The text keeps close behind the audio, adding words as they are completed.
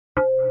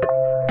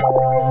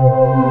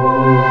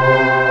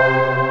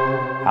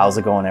How's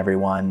it going,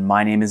 everyone?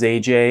 My name is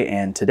AJ,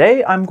 and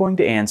today I'm going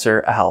to answer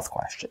a health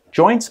question.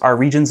 Joints are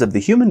regions of the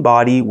human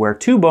body where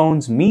two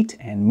bones meet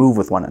and move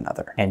with one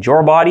another, and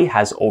your body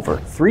has over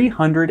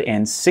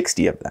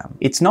 360 of them.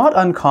 It's not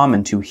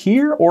uncommon to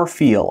hear or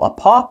feel a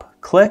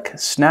pop, click,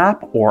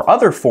 snap, or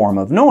other form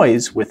of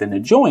noise within a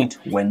joint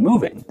when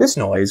moving. This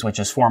noise, which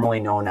is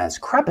formerly known as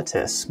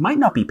crepitus, might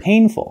not be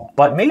painful,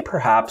 but may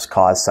perhaps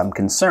cause some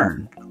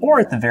concern, or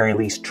at the very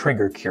least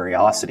trigger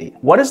curiosity.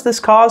 What is this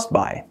caused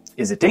by?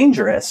 Is it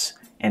dangerous?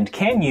 And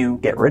can you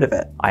get rid of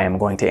it? I am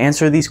going to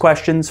answer these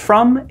questions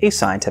from a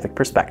scientific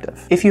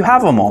perspective. If you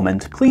have a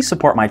moment, please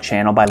support my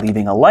channel by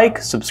leaving a like,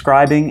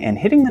 subscribing, and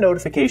hitting the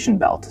notification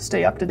bell to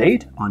stay up to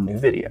date on new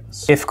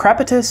videos. If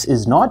crepitus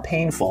is not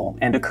painful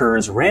and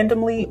occurs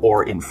randomly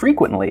or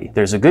infrequently,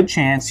 there's a good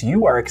chance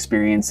you are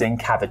experiencing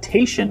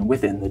cavitation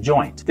within the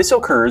joint. This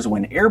occurs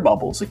when air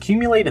bubbles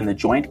accumulate in the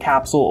joint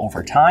capsule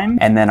over time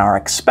and then are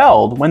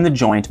expelled when the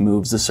joint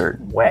moves a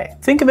certain way.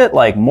 Think of it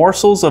like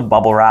morsels of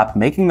bubble wrap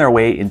making their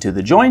way into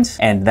the joints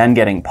and then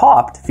getting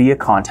popped via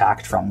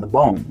contact from the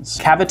bones.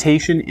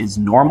 Cavitation is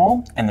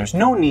normal, and there's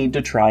no need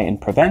to try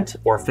and prevent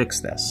or fix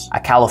this. A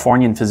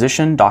Californian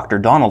physician, Dr.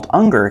 Donald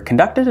Unger,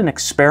 conducted an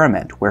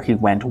experiment where he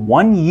went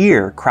 1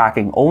 year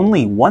cracking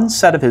only one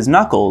set of his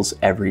knuckles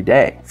every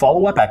day.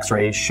 Follow-up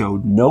x-rays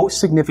showed no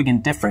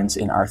significant difference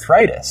in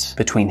arthritis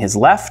between his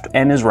left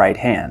and his right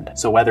hand.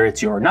 So whether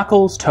it's your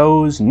knuckles,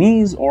 toes,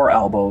 knees, or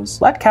elbows,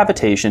 let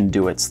cavitation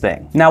do its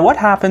thing. Now, what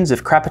happens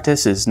if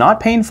crepitus is not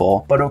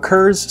painful but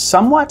occurs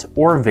somewhat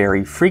or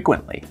very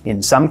frequently?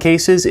 In some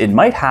cases, it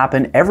might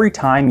happen every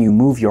time you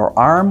move your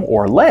arm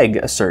or leg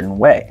a certain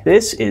way.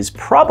 This is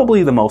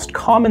probably the most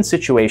common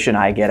situation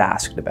I get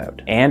asked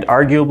about, and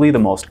arguably the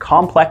most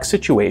complex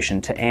situation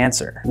to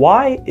answer.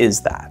 Why is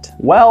that?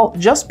 Well,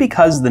 just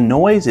because the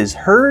noise is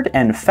heard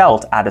and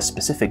felt at a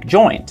specific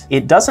joint,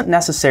 it doesn't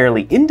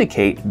necessarily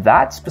indicate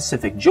that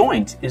specific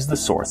joint is the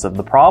source of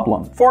the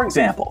problem. For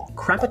example,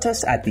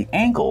 crepitus at the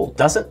ankle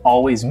doesn't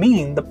always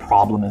mean the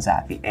problem is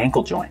at the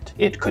ankle joint.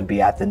 It could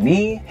be at the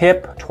knee,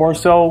 hip,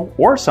 torso,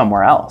 or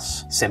somewhere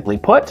else. Simply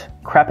put,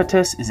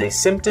 crepitus is a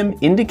symptom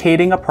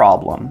indicating a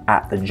problem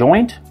at the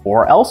joint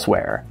or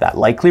elsewhere that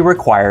likely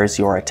requires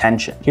your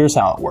attention. Here's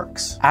how it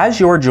works. As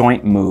your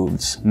joint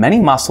moves, many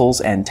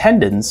muscles and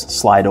tendons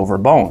slide over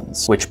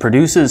bones, which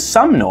produces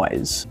some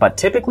noise, but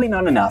typically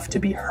not enough to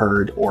be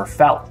heard or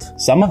felt.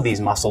 Some of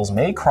these muscles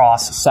may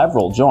cross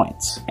several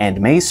joints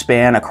and may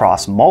span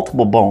across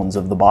multiple bones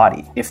of the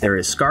body. If there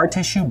is scar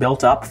tissue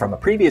built up from a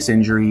previous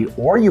injury,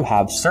 or you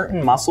have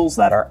certain muscles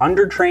that are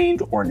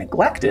undertrained or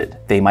neglected,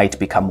 they might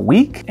become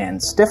weak and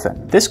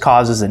stiffen. This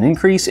causes an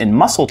increase in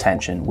muscle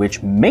tension,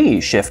 which may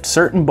shift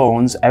certain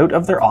bones out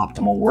of their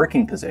optimal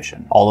working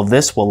position. All of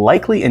this will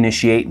likely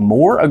initiate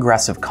more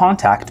aggressive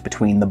contact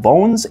between the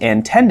bones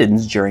and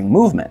tendons during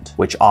movement,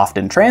 which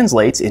often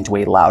translates into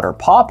a louder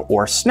pop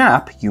or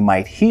snap you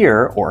might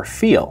hear or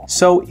feel.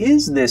 So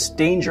is this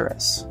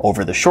dangerous?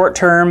 Over the short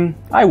term,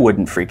 I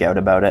wouldn't freak out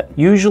about it.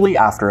 Usually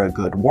after a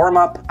good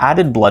warm-up,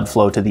 added blood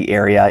flow to the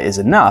area is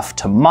enough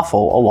to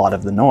muffle a lot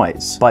of the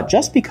noise. But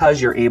just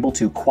because you're able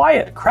to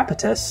quiet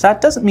crepitus,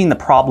 that doesn't mean the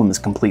problem is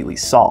completely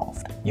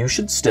solved. You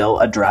should still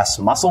address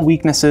muscle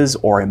weaknesses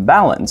or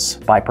imbalance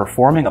by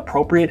performing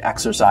appropriate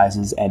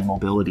exercises and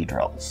mobility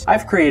drills.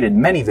 I've created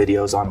many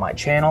videos on my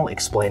channel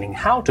explaining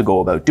how to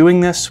go about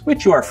doing this,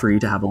 which you are free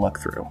to have a look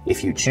through.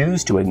 If you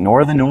choose to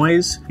ignore the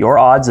noise, your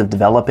odds of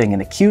developing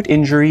an acute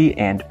injury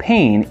and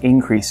pain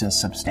increases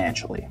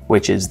substantially,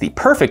 which is the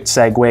perfect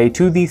segue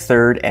to the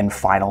third and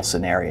final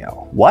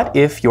scenario. What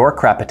if your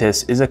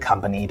crepitus is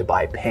accompanied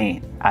by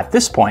pain? At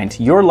this point,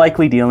 you're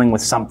likely dealing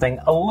with something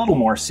a little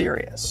more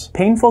serious.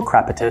 Painful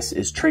crepitus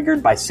is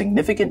triggered by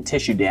significant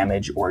tissue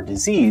damage or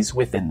disease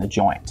within the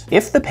joint.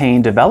 If the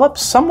pain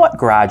develops somewhat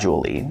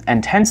gradually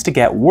and tends to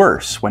get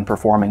worse when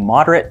performing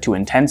moderate to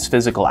intense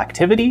physical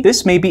activity,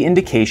 this may be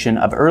indication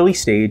of early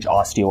stage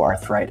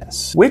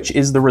osteoarthritis, which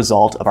is the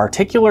result of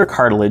articular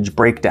cartilage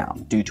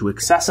breakdown due to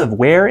excessive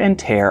wear and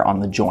tear on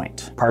the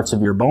joint. Parts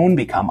of your bone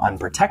become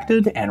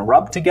unprotected and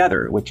rub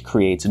together, which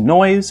creates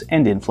noise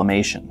and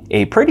inflammation.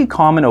 A pretty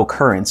common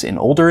occurrence in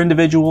older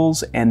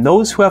individuals and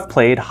those who have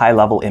played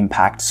high-level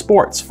impact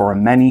sports for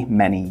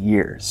many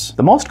years.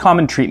 The most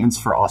common treatments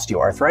for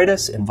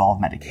osteoarthritis involve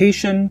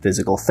medication,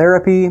 physical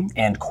therapy,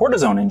 and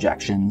cortisone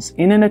injections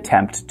in an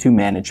attempt to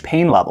manage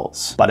pain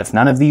levels. But if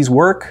none of these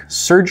work,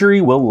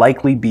 surgery will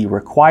likely be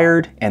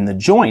required and the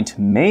joint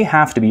may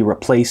have to be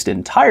replaced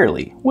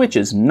entirely, which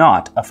is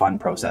not a fun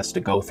process to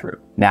go through.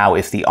 Now,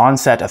 if the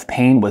onset of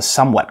pain was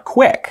somewhat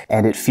quick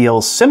and it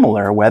feels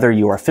similar whether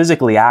you are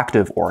physically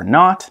active or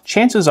not,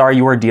 chances are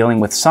you are dealing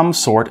with some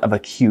sort of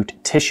acute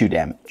tissue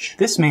damage.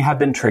 This may have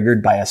been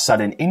triggered by a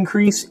sudden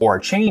increase or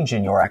change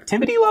in your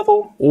activity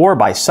level, or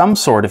by some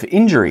sort of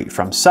injury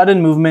from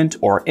sudden movement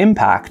or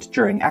impact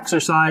during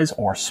exercise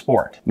or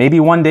sport. Maybe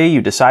one day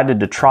you decided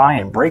to try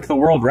and break the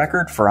world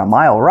record for a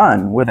mile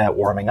run without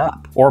warming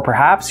up. Or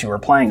perhaps you were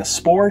playing a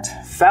sport,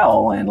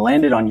 fell, and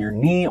landed on your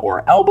knee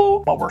or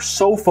elbow, but were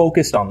so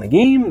focused on the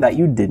game that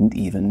you didn't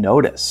even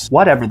notice.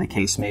 Whatever the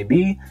case may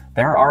be,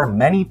 there are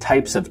many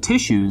types of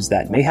tissues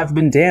that may have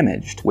been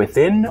damaged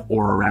within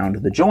or around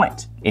the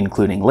joint,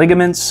 including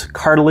ligaments,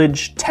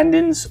 cartilage,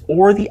 tendons,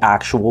 or the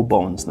actual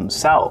bones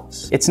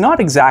themselves. It's not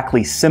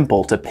exactly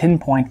simple to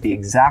pinpoint the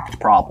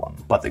exact problem,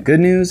 but the good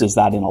news is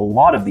that in a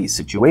lot of these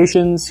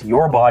situations,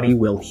 your body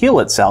will heal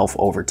itself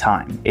over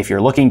time. If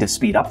you're looking to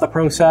speed up the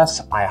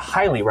process, I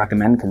highly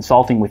recommend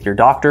consulting with your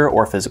doctor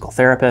or physical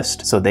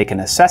therapist so they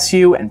can assess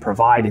you and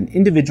provide an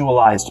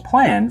individualized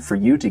plan for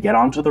you to get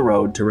onto the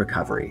road to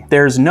recovery.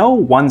 There's no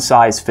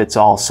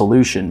one-size-fits-all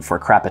solution for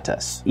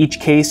crepitus. Each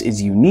case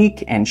is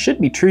unique and should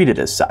be treated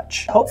as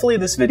such. Hopefully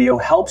this video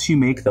helps you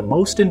make the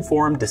most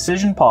informed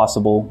decision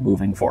possible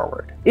moving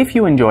forward. If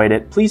you enjoyed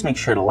it, please make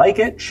sure to like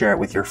it, share it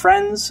with your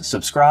friends,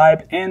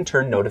 subscribe, and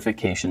turn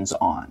notifications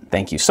on.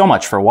 Thank you so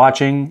much for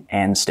watching,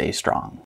 and stay strong.